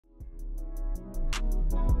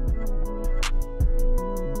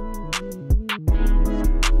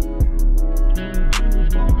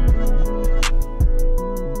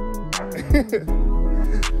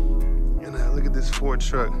And look at this Ford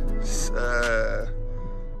truck.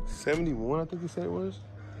 71, I think you said it was.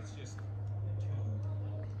 It's just.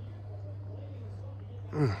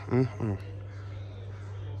 I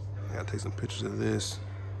gotta take some pictures of this.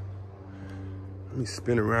 Let me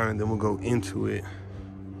spin around and then we'll go into it.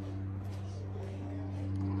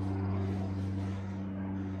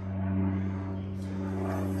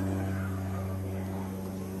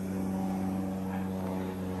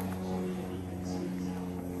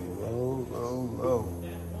 Low, low, low.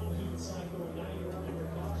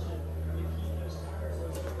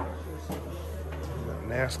 Got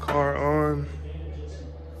NASCAR on.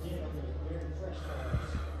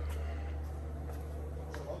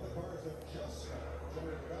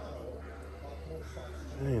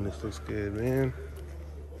 Man, this looks good, man.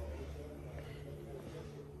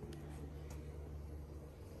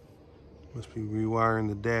 Must be rewiring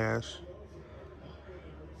the dash.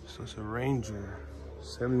 So it's a Ranger.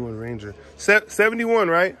 71 Ranger. 71,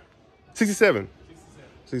 right? 67.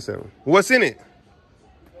 67. What's in it?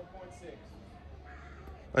 4.6.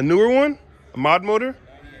 A newer one? A mod motor?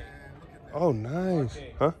 Oh, nice.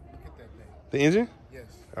 Huh? Look at that thing. The engine? Yes.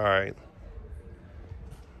 All right.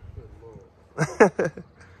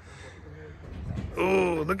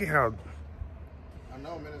 Oh, look at how. I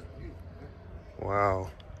know, man. It's beautiful.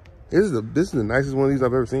 Wow. This is the nicest one of these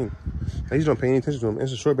I've ever seen. I usually don't pay any attention to them.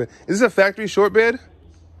 It's a short bed. Is this a factory short bed?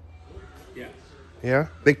 Yeah. Yeah.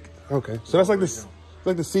 Okay. So that's like this,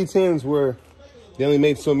 like the C10s where they only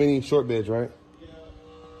made so many short beds, right?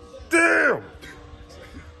 Damn.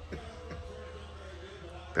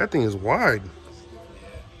 That thing is wide.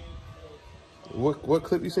 What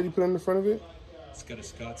clip you said you put on the front of it? It's got a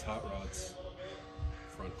Scott's Hot Rods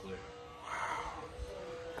front clip.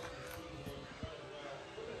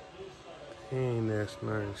 Dang, that's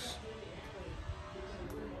nice.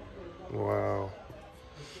 Wow.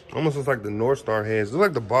 Almost looks like the North Star heads. Look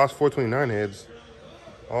like the Boss 429 heads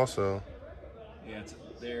also. Yeah, it's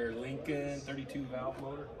their Lincoln 32 valve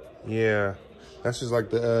motor. Yeah. That's just like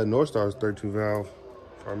the North Star's 32 valve,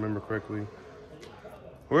 if I remember correctly.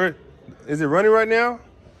 Where is it running right now?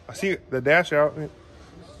 I see the dash out.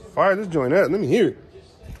 Fire this joint up. Let me hear it.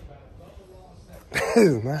 That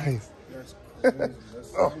is nice.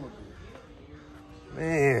 Oh.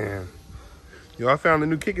 Man. Yo, I found a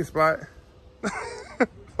new kicking spot.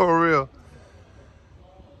 For real.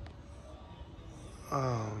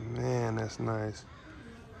 Oh, man, that's nice.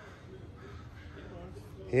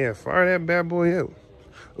 Yeah, fire that bad boy up.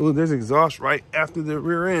 Ooh, there's exhaust right after the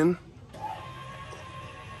rear end.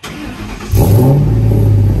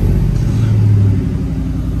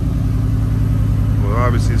 Well,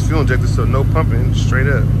 obviously it's fuel injected, so no pumping, straight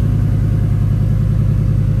up.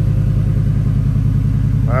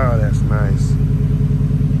 Wow, that's nice.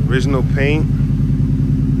 Original paint.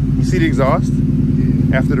 You see the exhaust?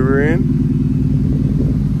 Yeah. After the rear end?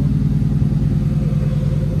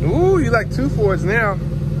 Ooh, you like two Fords now.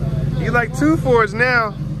 You like two Fords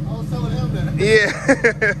now. I was telling him that. Yeah.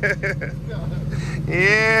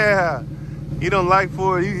 Yeah. He don't like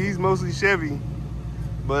Ford. He's mostly Chevy.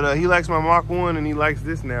 But he likes my Mach 1 and he likes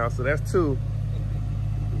this now. So that's two.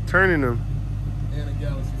 I'm turning him. And a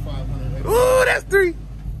Galaxy 500. Ooh, that's three. You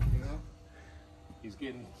know? He's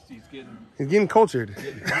getting cultured. All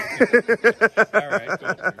right,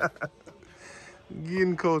 cultured.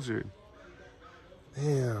 Getting cultured.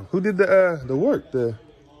 Damn. Who did the work? The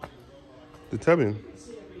tubbing. You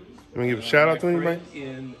want to give a shout out to anybody?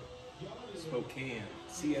 In Spokane,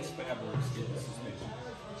 CS Fabrics.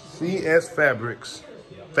 CS Fabrics.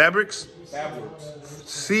 Fabrics? Fabworks.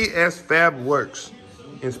 CS Fab Works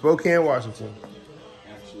in Spokane, Washington.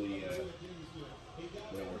 Actually,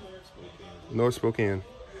 North Spokane.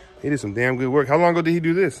 He did some damn good work. How long ago did he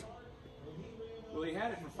do this? Well, he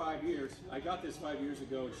had it for 5 years. I got this 5 years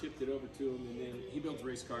ago and shipped it over to him, and then he builds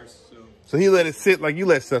race cars. So he let it sit like you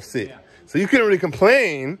let stuff sit. Yeah. So you couldn't really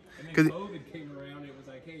complain. And then COVID came around, it was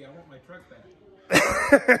like, hey, I want my truck back.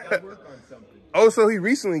 I work on something. Oh, so he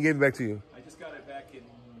recently gave it back to you? I just got it back in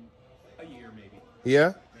a year, maybe.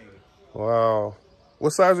 Yeah? Maybe. Wow.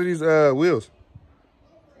 What size are these wheels?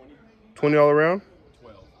 20 all around?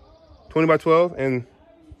 12. 20 by 12 and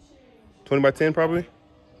 20 by 10 probably?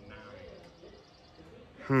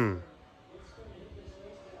 9.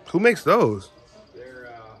 Who makes those?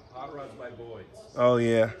 They're Hot Rods by Boys. Oh,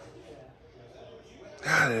 yeah.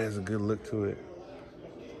 God, that has a good look to it.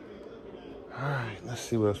 All right, let's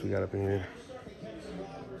see what else we got up in here.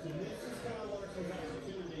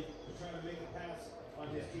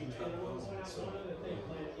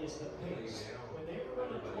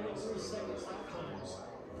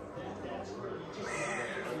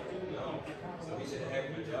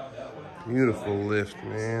 Beautiful lift,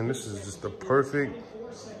 man. This is just the perfect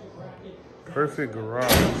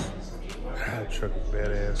garage. That truck is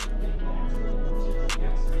badass.